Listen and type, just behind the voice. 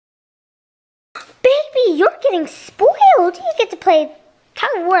Baby, you're getting spoiled. You get to play Tug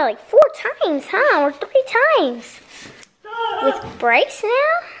of War like 4 times, huh? Or 3 times. With Bryce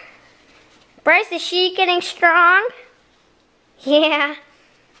now? Bryce, is she getting strong? Yeah.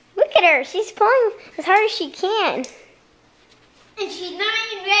 Look at her. She's pulling as hard as she can. And she's not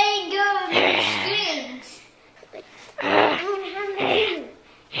even ready to go on the strings. I don't have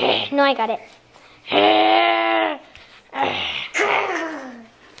to. No, I got it.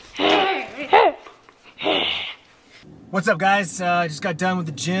 What's up, guys? I just got done with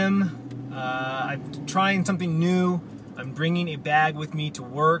the gym. I'm trying something new. I'm bringing a bag with me to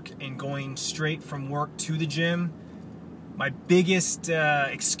work and going straight from work to the gym. My biggest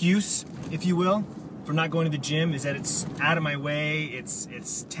excuse, if you will, for not going to the gym is that it's out of my way. It's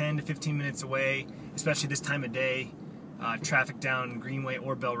 10 to 15 minutes away, especially this time of day. Traffic down Greenway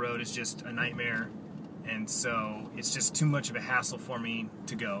or Bell Road is just a nightmare, and so it's just too much of a hassle for me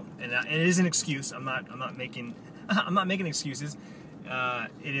to go. And it is an excuse. I'm not making excuses.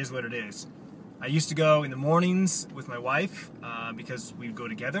 It is what it is. I used to go in the mornings with my wife because we'd go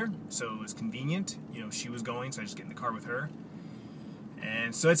together, so it was convenient. You know, she was going, so I just get in the car with her.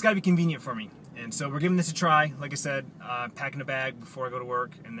 And so it's got to be convenient for me. And so we're giving this a try. Like I said, packing a bag before I go to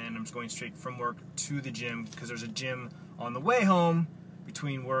work, and then I'm just going straight from work to the gym because there's a gym on the way home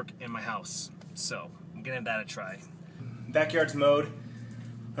between work and my house. So I'm gonna give that a try. Backyard's mowed.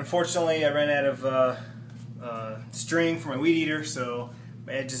 Unfortunately, I ran out of string for my weed eater, so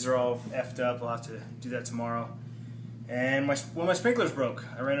my edges are all effed up. I'll have to do that tomorrow. And one of my sprinklers broke.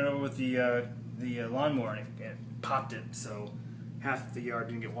 I ran it over with the lawnmower and it popped it, so half the yard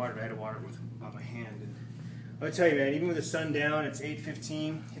didn't get watered. I had to water it with my hand. And I'll tell you, man, even with the sun down, it's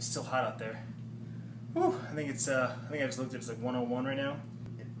 8:15. It's still hot out there. Whew, I think I just looked at it's like 101 right now.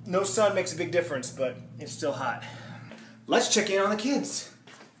 No sun makes a big difference, but it's still hot. Let's check in on the kids.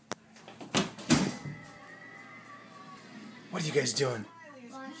 What are you guys doing?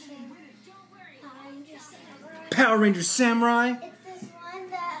 Watching Power Rangers Samurai? It's this one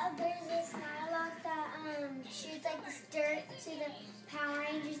that there's this Nylock that shoots like this dirt to the Power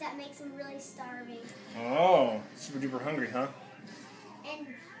Rangers that makes them really starving. Oh, super duper hungry, huh? And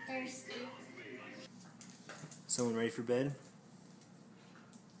thirsty. Someone ready for bed?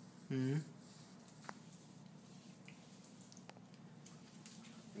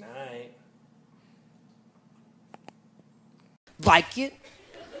 Night. Like it,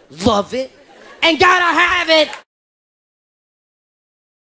 love it, and gotta have it!